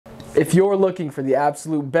If you're looking for the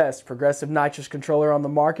absolute best Progressive Nitrous Controller on the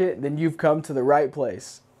market, then you've come to the right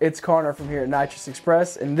place. It's Connor from here at Nitrous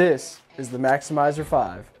Express, and this is the Maximizer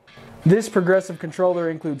 5. This Progressive controller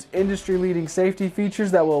includes industry-leading safety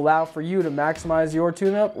features that will allow for you to maximize your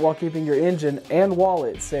tune-up while keeping your engine and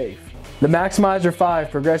wallet safe. The Maximizer 5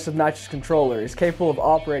 Progressive Nitrous Controller is capable of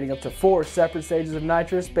operating up to 4 separate stages of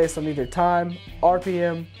nitrous based on either time,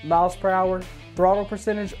 RPM, miles per hour, throttle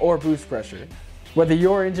percentage, or boost pressure. Whether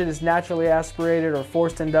your engine is naturally aspirated or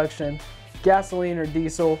forced induction, gasoline or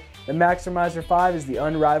diesel, the Maximizer 5 is the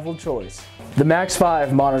unrivaled choice. The Max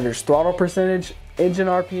 5 monitors throttle percentage, engine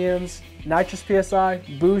RPMs, nitrous PSI,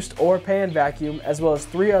 boost or pan vacuum, as well as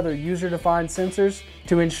 3 other user-defined sensors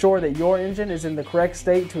to ensure that your engine is in the correct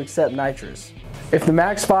state to accept nitrous. If the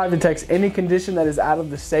Max 5 detects any condition that is out of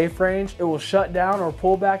the safe range, it will shut down or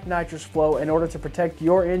pull back nitrous flow in order to protect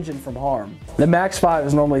your engine from harm. The Max 5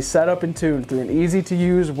 is normally set up and tuned through an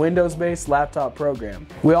easy-to-use Windows-based laptop program.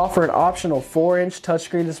 We offer an optional 4-inch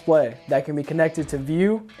touchscreen display that can be connected to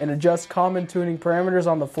view and adjust common tuning parameters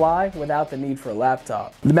on the fly without the need for a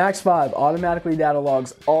laptop. The Max 5 automatically data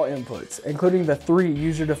logs all inputs, including the 3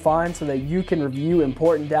 user-defined, so that you can review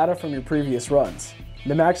important data from your previous runs.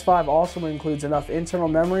 The Max 5 also includes enough internal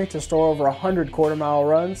memory to store over 100 quarter-mile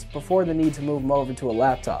runs before the need to move them over to a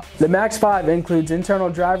laptop. The Max 5 includes internal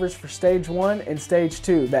drivers for Stage 1 and Stage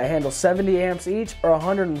 2 that handle 70 amps each or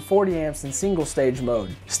 140 amps in single stage mode.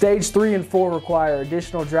 Stage 3 and 4 require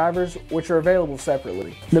additional drivers, which are available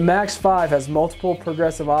separately. The Max 5 has multiple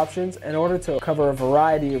progressive options in order to cover a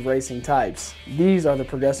variety of racing types. These are the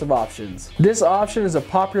progressive options. This option is a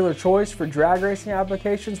popular choice for drag racing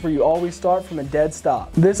applications where you always start from a dead stop.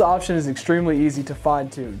 This option is extremely easy to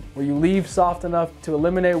fine-tune, where you leave soft enough to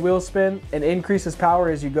eliminate wheel spin and increases power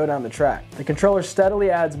as you go down the track. The controller steadily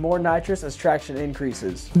adds more nitrous as traction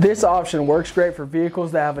increases. This option works great for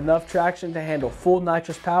vehicles that have enough traction to handle full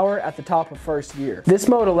nitrous power at the top of first gear. This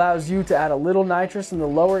mode allows you to add a little nitrous in the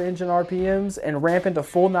lower engine RPMs and ramp into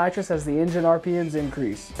full nitrous as the engine RPMs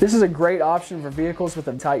increase. This is a great option for vehicles with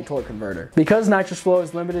a tight torque converter. Because nitrous flow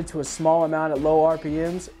is limited to a small amount at low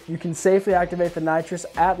RPMs, you can safely activate the nitrous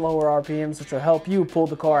at lower RPMs, which will help you pull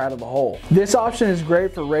the car out of the hole. This option is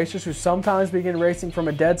great for racers who sometimes begin racing from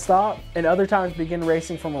a dead stop and other times begin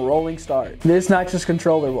racing from a rolling start. This nitrous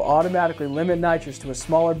controller will automatically limit nitrous to a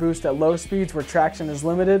smaller boost at low speeds where traction is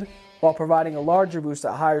limited, while providing a larger boost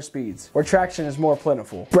at higher speeds, where traction is more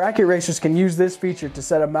plentiful. Bracket racers can use this feature to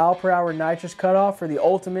set a mile-per-hour nitrous cutoff for the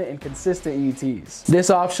ultimate and consistent ETs. This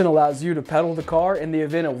option allows you to pedal the car in the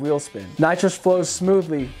event of wheel spin. Nitrous flows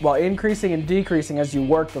smoothly while increasing and decreasing as you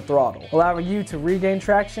work the throttle, allowing you to regain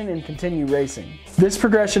traction and continue racing. This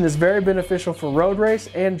progression is very beneficial for road race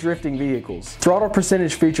and drifting vehicles. Throttle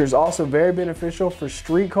percentage feature is also very beneficial for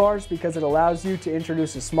street cars because it allows you to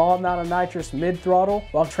introduce a small amount of nitrous mid-throttle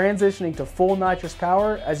while transitioning to full nitrous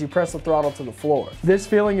power as you press the throttle to the floor. This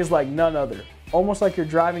feeling is like none other, almost like you're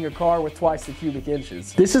driving a car with twice the cubic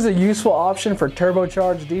inches. This is a useful option for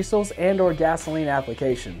turbocharged diesels and or gasoline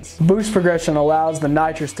applications. Boost progression allows the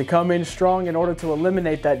nitrous to come in strong in order to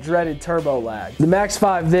eliminate that dreaded turbo lag. The Max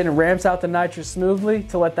 5 then ramps out the nitrous smoothly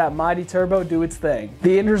to let that mighty turbo do its thing.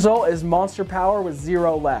 The end result is monster power with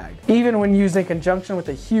zero lag, even when used in conjunction with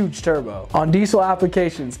a huge turbo. On diesel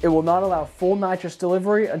applications, it will not allow full nitrous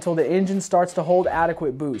delivery until the engine starts to hold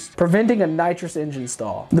adequate boost, preventing a nitrous engine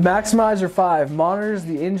stall. The Maximizer 5 monitors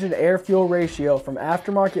the engine air-fuel ratio from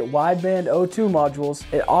aftermarket wideband O2 modules.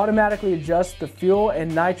 It automatically adjusts the fuel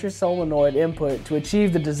and nitrous solenoid input to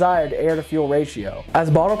achieve the desired air-to-fuel ratio.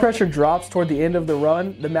 As bottle pressure drops toward the end of the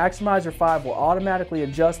run, the Maximizer 5 will automatically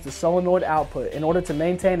adjust the solenoid output in order to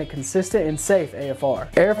maintain a consistent and safe AFR.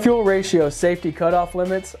 Air-fuel ratio safety cutoff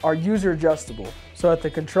limits are user adjustable, so that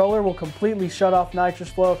the controller will completely shut off nitrous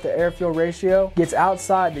flow if the air-fuel ratio gets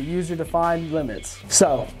outside the user-defined limits.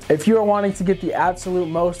 So, if you are wanting to get the absolute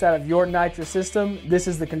most out of your nitrous system, this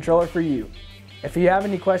is the controller for you. If you have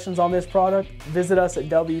any questions on this product, visit us at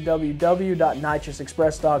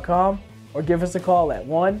www.nitrousexpress.com or give us a call at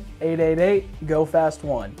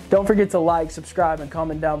 1-888-GO-FAST-1. Don't forget to like, subscribe, and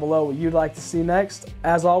comment down below what you'd like to see next.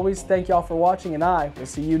 As always, thank y'all for watching, and I will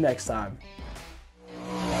see you next time.